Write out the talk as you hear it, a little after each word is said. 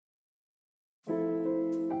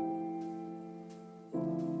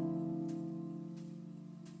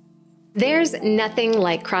There's nothing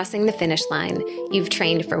like crossing the finish line. You've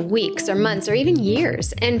trained for weeks or months or even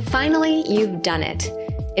years, and finally, you've done it.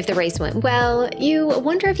 If the race went well, you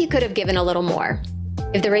wonder if you could have given a little more.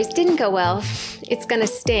 If the race didn't go well, it's gonna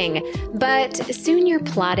sting, but soon you're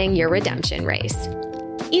plotting your redemption race.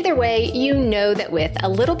 Either way, you know that with a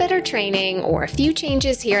little better training or a few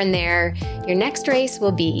changes here and there, your next race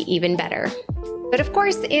will be even better. But of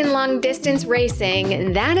course, in long-distance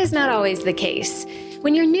racing, that is not always the case.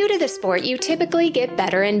 When you're new to the sport, you typically get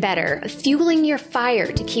better and better, fueling your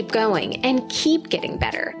fire to keep going and keep getting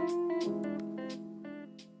better.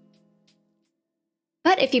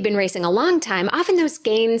 But if you've been racing a long time, often those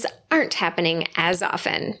gains aren't happening as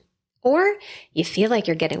often. Or you feel like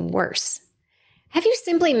you're getting worse. Have you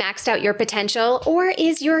simply maxed out your potential, or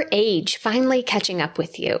is your age finally catching up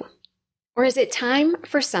with you? Or is it time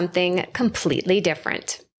for something completely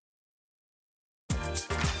different?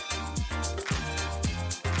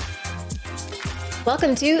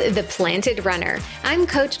 Welcome to The Planted Runner. I'm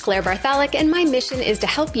Coach Claire Bartholic, and my mission is to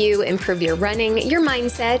help you improve your running, your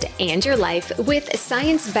mindset, and your life with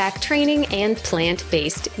science-backed training and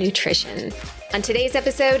plant-based nutrition. On today's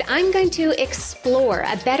episode, I'm going to explore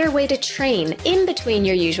a better way to train in between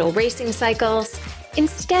your usual racing cycles,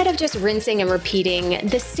 instead of just rinsing and repeating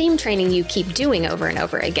the same training you keep doing over and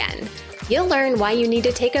over again. You'll learn why you need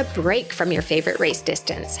to take a break from your favorite race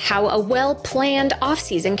distance, how a well-planned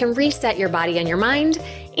off-season can reset your body and your mind,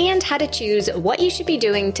 and how to choose what you should be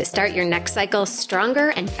doing to start your next cycle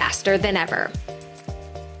stronger and faster than ever.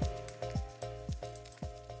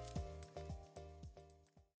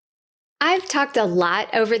 I've talked a lot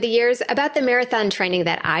over the years about the marathon training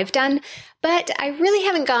that I've done, but I really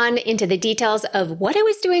haven't gone into the details of what I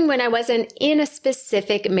was doing when I wasn't in a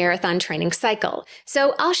specific marathon training cycle.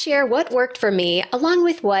 So I'll share what worked for me along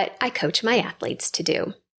with what I coach my athletes to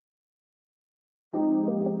do.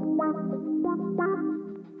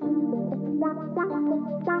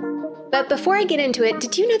 But before I get into it,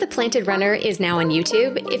 did you know The Planted Runner is now on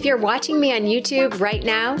YouTube? If you're watching me on YouTube right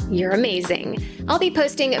now, you're amazing. I'll be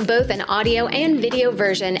posting both an audio and video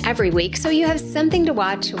version every week, so you have something to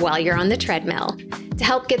watch while you're on the treadmill. To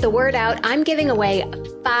help get the word out, I'm giving away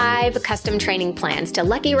 5 custom training plans to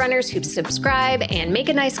lucky runners who subscribe and make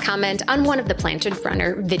a nice comment on one of the Planted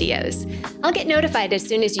Runner videos. I'll get notified as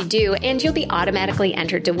soon as you do, and you'll be automatically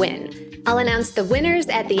entered to win. I'll announce the winners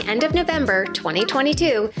at the end of November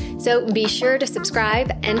 2022, so be sure to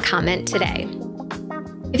subscribe and comment today.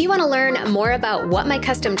 If you want to learn more about what my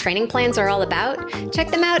custom training plans are all about,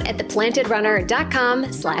 check them out at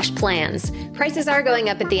theplantedrunner.com/plans. Prices are going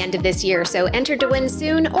up at the end of this year, so enter to win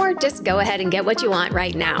soon, or just go ahead and get what you want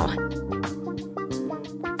right now.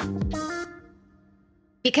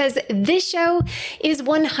 Because this show is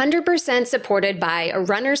 100% supported by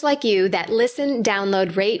runners like you that listen,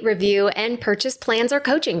 download, rate, review, and purchase plans or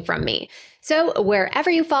coaching from me. So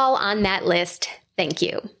wherever you fall on that list, thank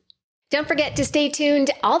you. Don't forget to stay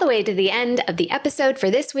tuned all the way to the end of the episode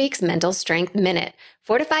for this week's Mental Strength Minute.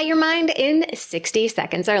 Fortify your mind in 60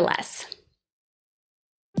 seconds or less.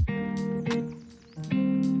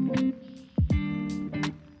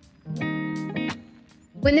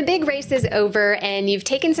 When the big race is over and you've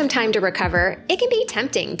taken some time to recover, it can be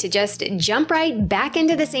tempting to just jump right back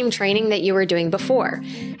into the same training that you were doing before.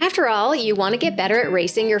 After all, you want to get better at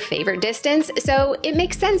racing your favorite distance, so it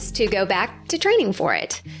makes sense to go back to training for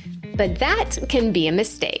it. But that can be a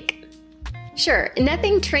mistake. Sure,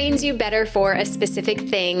 nothing trains you better for a specific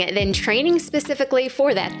thing than training specifically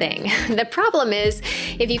for that thing. The problem is,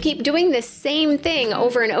 if you keep doing the same thing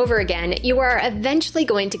over and over again, you are eventually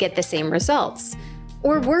going to get the same results.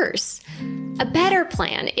 Or worse, a better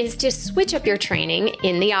plan is to switch up your training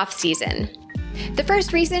in the off-season. The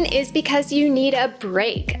first reason is because you need a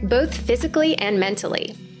break, both physically and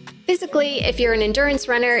mentally. Physically, if you're an endurance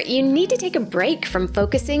runner, you need to take a break from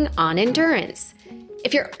focusing on endurance.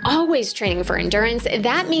 If you're always training for endurance,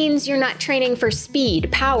 that means you're not training for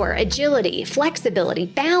speed, power, agility, flexibility,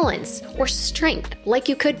 balance, or strength like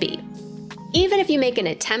you could be. Even if you make an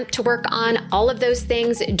attempt to work on all of those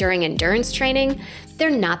things during endurance training, they're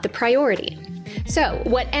not the priority. So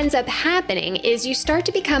what ends up happening is you start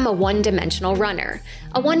to become a one-dimensional runner,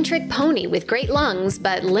 a one-trick pony with great lungs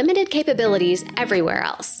but limited capabilities everywhere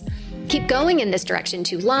else. Keep going in this direction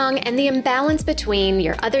too long, and the imbalance between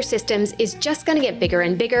your other systems is just going to get bigger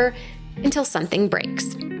and bigger until something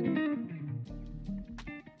breaks.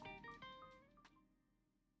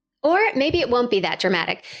 Or maybe it won't be that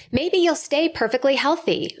dramatic. Maybe you'll stay perfectly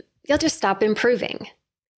healthy. You'll just stop improving.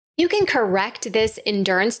 You can correct this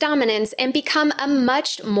endurance dominance and become a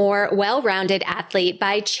much more well-rounded athlete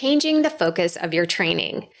by changing the focus of your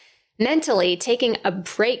training. Mentally, taking a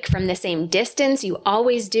break from the same distance you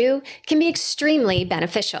always do can be extremely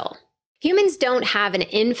beneficial. Humans don't have an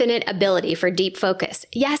infinite ability for deep focus.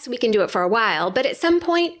 Yes, we can do it for a while, but at some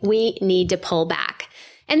point, we need to pull back.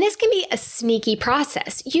 And this can be a sneaky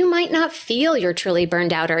process. You might not feel you're truly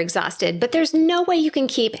burned out or exhausted, but there's no way you can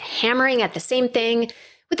keep hammering at the same thing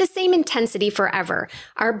with the same intensity forever.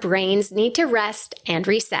 Our brains need to rest and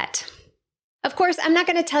reset. Of course, I'm not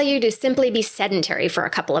going to tell you to simply be sedentary for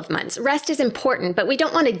a couple of months. Rest is important, but we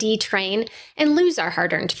don't want to detrain and lose our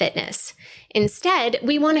hard-earned fitness. Instead,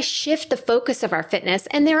 we want to shift the focus of our fitness,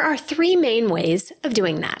 and there are 3 main ways of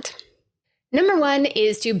doing that. Number 1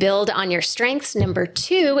 is to build on your strengths. Number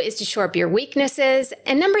 2 is to shore up your weaknesses.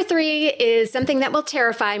 And number 3 is something that will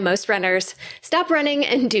terrify most runners. Stop running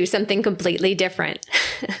and do something completely different.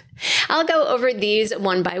 I'll go over these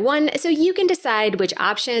one by one so you can decide which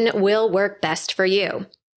option will work best for you.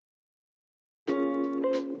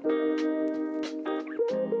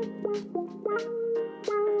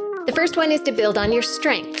 The first one is to build on your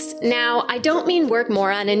strengths. Now, I don't mean work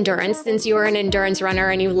more on endurance since you're an endurance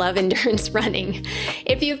runner and you love endurance running.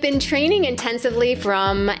 If you've been training intensively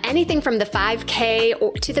from anything from the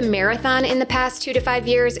 5K to the marathon in the past 2 to 5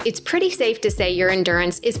 years, it's pretty safe to say your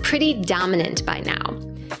endurance is pretty dominant by now.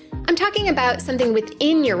 I'm talking about something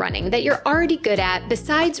within your running that you're already good at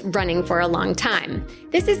besides running for a long time.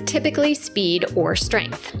 This is typically speed or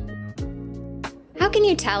strength. How can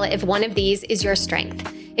you tell if one of these is your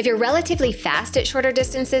strength? If you're relatively fast at shorter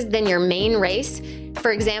distances than your main race,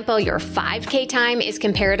 for example, your 5K time is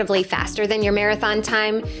comparatively faster than your marathon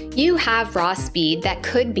time, you have raw speed that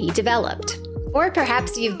could be developed. Or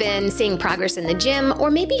perhaps you've been seeing progress in the gym, or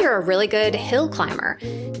maybe you're a really good hill climber.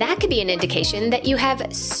 That could be an indication that you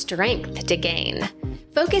have strength to gain.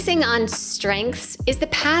 Focusing on strengths is the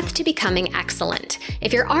path to becoming excellent.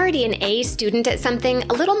 If you're already an A student at something,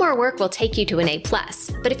 a little more work will take you to an A+.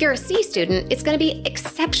 But if you're a C student, it's going to be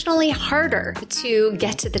exceptionally harder to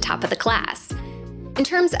get to the top of the class. In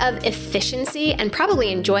terms of efficiency and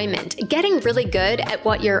probably enjoyment, getting really good at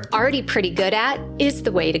what you're already pretty good at is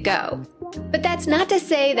the way to go. But that's not to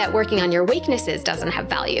say that working on your weaknesses doesn't have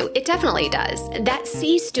value. It definitely does. That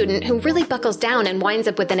C student who really buckles down and winds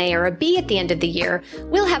up with an A or a B at the end of the year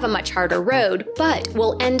will have a much harder road, but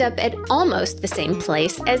will end up at almost the same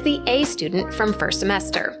place as the A student from first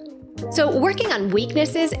semester. So working on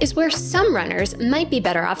weaknesses is where some runners might be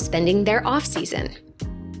better off spending their off-season.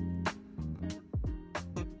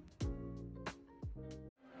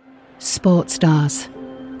 Sports stars.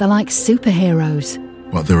 They're like superheroes.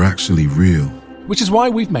 But they're actually real. Which is why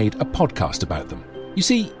we've made a podcast about them. You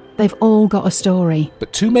see, they've all got a story.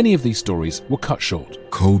 But too many of these stories were cut short.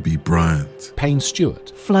 Kobe Bryant, Payne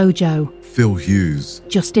Stewart, Flojo, Phil Hughes,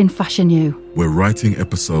 Justin Fashanu. We're writing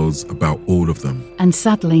episodes about all of them. And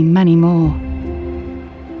sadly, many more.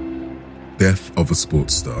 Death of a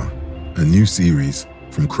Sports Star, a new series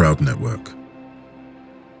from Crowd Network.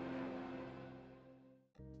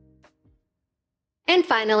 And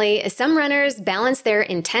finally, some runners balance their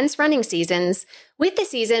intense running seasons with the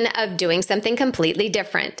season of doing something completely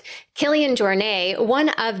different. Kilian Jornet, one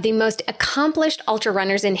of the most accomplished ultra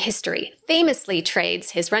runners in history, famously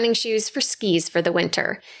trades his running shoes for skis for the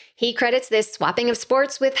winter. He credits this swapping of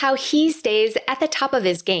sports with how he stays at the top of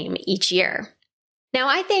his game each year. Now,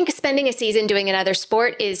 I think spending a season doing another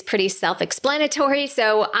sport is pretty self-explanatory,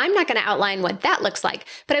 so I'm not going to outline what that looks like,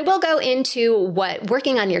 but I will go into what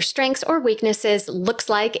working on your strengths or weaknesses looks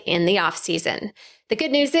like in the off-season. The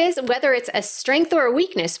good news is, whether it's a strength or a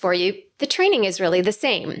weakness for you, the training is really the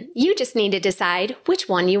same. You just need to decide which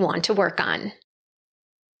one you want to work on.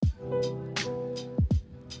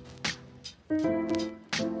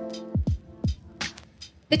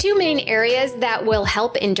 The two main areas that will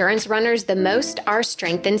help endurance runners the most are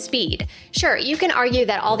strength and speed. Sure, you can argue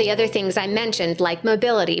that all the other things I mentioned, like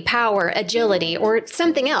mobility, power, agility, or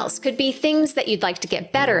something else, could be things that you'd like to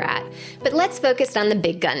get better at. But let's focus on the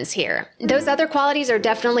big guns here. Those other qualities are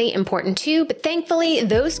definitely important too, but thankfully,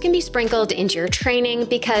 those can be sprinkled into your training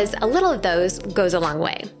because a little of those goes a long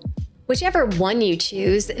way. Whichever one you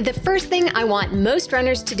choose, the first thing I want most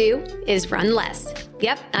runners to do is run less.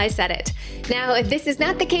 Yep, I said it. Now, this is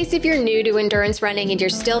not the case if you're new to endurance running and you're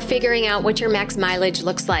still figuring out what your max mileage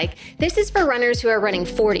looks like. This is for runners who are running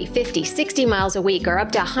 40, 50, 60 miles a week or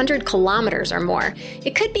up to 100 kilometers or more.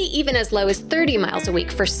 It could be even as low as 30 miles a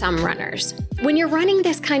week for some runners. When you're running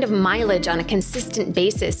this kind of mileage on a consistent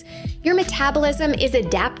basis, Your metabolism is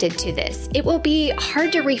adapted to this. It will be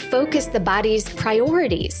hard to refocus the body's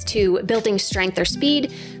priorities to building strength or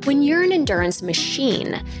speed when you're an endurance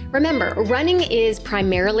machine. Remember, running is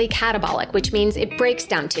primarily catabolic, which means it breaks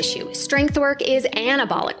down tissue. Strength work is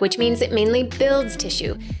anabolic, which means it mainly builds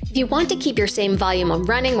tissue. If you want to keep your same volume of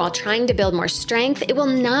running while trying to build more strength, it will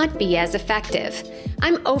not be as effective.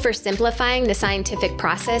 I'm oversimplifying the scientific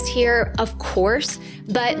process here, of course,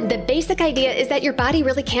 but the basic idea is that your body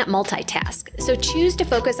really can't multitask. So choose to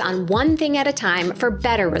focus on one thing at a time for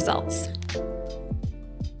better results.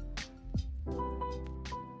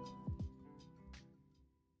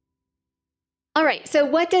 All right, so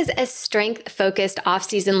what does a strength-focused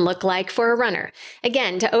off-season look like for a runner?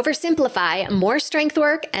 Again, to oversimplify, more strength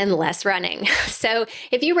work and less running. So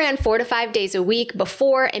if you ran 4 to 5 days a week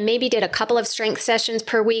before and maybe did a couple of strength sessions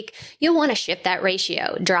per week, you'll want to shift that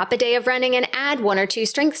ratio. Drop a day of running and add 1 or 2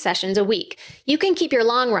 strength sessions a week. You can keep your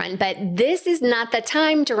long run, but this is not the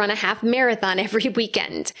time to run a half marathon every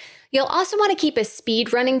weekend. You'll also want to keep a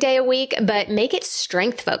speed running day a week, but make it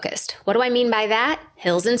strength focused. What do I mean by that?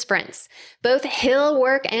 Hills and sprints. Both hill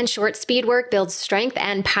work and short speed work builds strength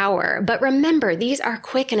and power, but remember, these are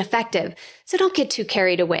quick and effective, so don't get too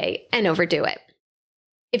carried away and overdo it.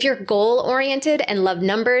 If you're goal-oriented and love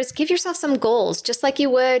numbers, give yourself some goals, just like you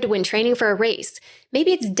would when training for a race.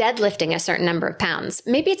 Maybe it's deadlifting a certain number of pounds.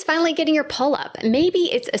 Maybe it's finally getting your pull-up.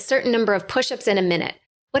 Maybe it's a certain number of push-ups in a minute.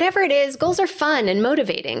 Whatever it is, goals are fun and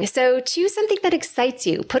motivating, so choose something that excites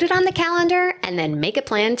you, put it on the calendar, and then make a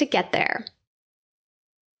plan to get there.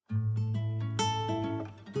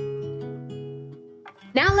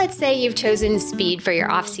 Now let's say you've chosen speed for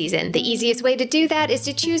your off-season. The easiest way to do that is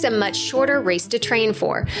to choose a much shorter race to train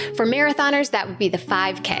for. For marathoners, that would be the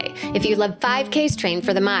 5K. If you love 5Ks, train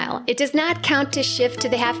for the mile. It does not count to shift to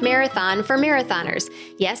the half marathon for marathoners.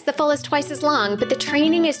 Yes, the full is twice as long, but the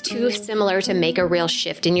training is too similar to make a real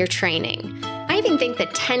shift in your training. I even think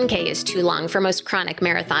that 10K is too long for most chronic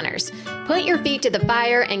marathoners. Put your feet to the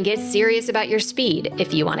fire and get serious about your speed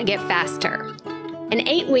if you want to get faster. An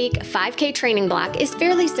 8-week 5K training block is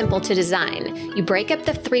fairly simple to design. You break up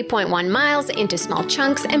the 3.1 miles into small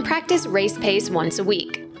chunks and practice race pace once a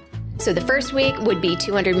week. So the first week would be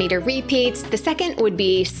 200-meter repeats, the second would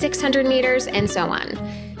be 600 meters, and so on.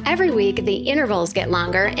 Every week, the intervals get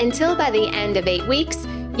longer until by the end of 8 weeks,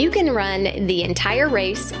 you can run the entire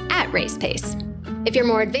race at race pace. If you're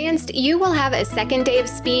more advanced, you will have a second day of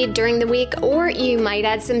speed during the week, or you might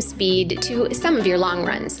add some speed to some of your long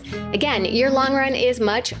runs. Again, your long run is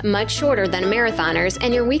much shorter than a marathoner's,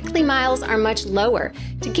 and your weekly miles are much lower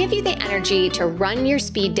to give you the energy to run your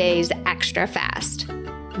speed days extra fast.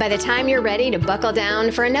 By the time you're ready to buckle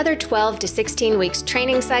down for another 12 to 16 weeks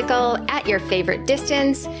training cycle at your favorite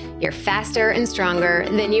distance, you're faster and stronger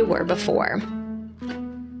than you were before.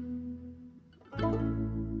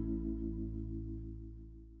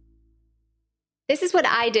 This is what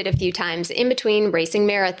I did a few times in between racing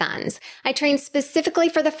marathons. I trained specifically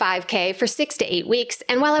for the 5K for 6 to 8 weeks,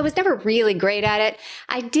 and while I was never really great at it,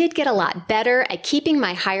 I did get a lot better at keeping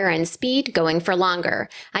my higher end speed going for longer.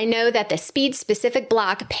 I know that the speed-specific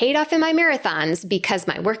block paid off in my marathons because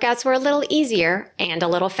my workouts were a little easier and a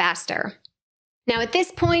little faster. Now at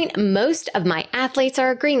this point, most of my athletes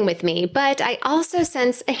are agreeing with me, but I also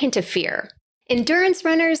sense a hint of fear. Endurance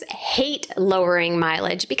runners hate lowering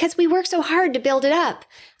mileage because we work so hard to build it up.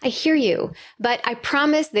 I hear you, but I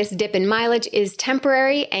promise this dip in mileage is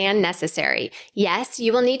temporary and necessary. Yes,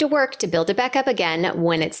 you will need to work to build it back up again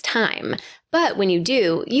when it's time. But when you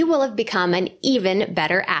do, you will have become an even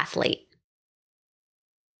better athlete.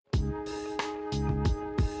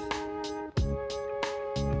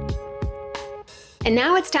 And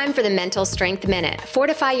now it's time for the Mental Strength Minute.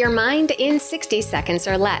 Fortify your mind in 60 seconds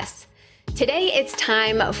or less. Today, it's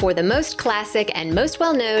time for the most classic and most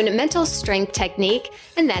well-known mental strength technique,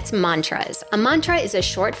 and that's mantras. A mantra is a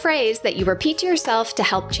short phrase that you repeat to yourself to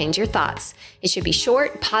help change your thoughts. It should be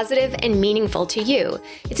short, positive, and meaningful to you.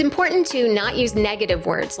 It's important to not use negative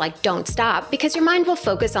words like don't stop because your mind will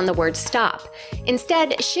focus on the word stop.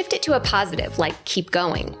 Instead, shift it to a positive like keep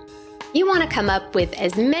going. You want to come up with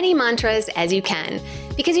as many mantras as you can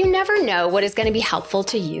because you never know what is going to be helpful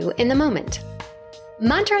to you in the moment.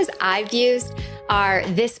 Mantras I've used are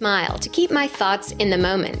this smile to keep my thoughts in the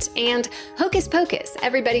moment and hocus pocus,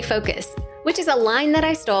 everybody focus, which is a line that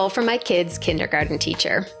I stole from my kid's kindergarten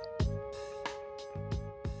teacher.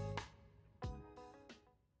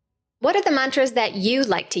 What are the mantras that you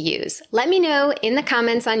like to use? Let me know in the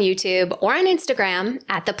comments on YouTube or on Instagram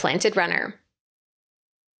at The Planted Runner.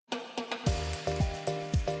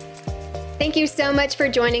 Thank you so much for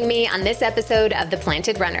joining me on this episode of The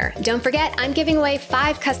Planted Runner. Don't forget, I'm giving away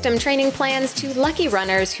 5 custom training plans to lucky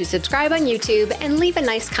runners who subscribe on YouTube and leave a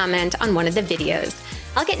nice comment on one of the videos.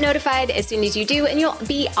 I'll get notified as soon as you do, and you'll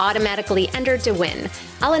be automatically entered to win.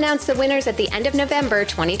 I'll announce the winners at the end of November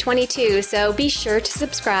 2022, so be sure to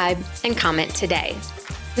subscribe and comment today.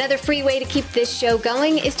 Another free way to keep this show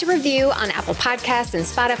going is to review on Apple Podcasts and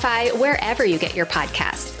Spotify, wherever you get your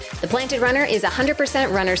podcasts. The Planted Runner is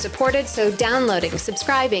 100% runner supported, so downloading,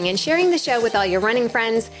 subscribing, and sharing the show with all your running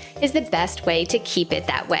friends is the best way to keep it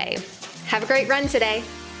that way. Have a great run today.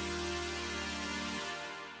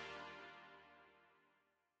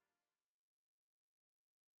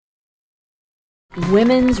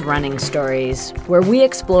 Women's Running Stories, where we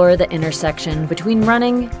explore the intersection between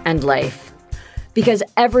running and life. Because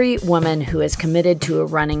every woman who is committed to a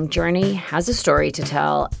running journey has a story to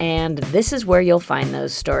tell, and this is where you'll find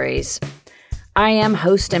those stories. I am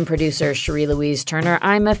host and producer Cherie Louise Turner.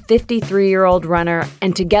 I'm a 53-year-old runner,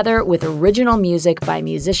 and together with original music by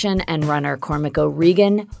musician and runner Cormac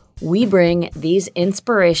O'Regan, we bring these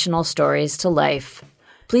inspirational stories to life.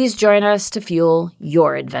 Please join us to fuel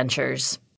your adventures.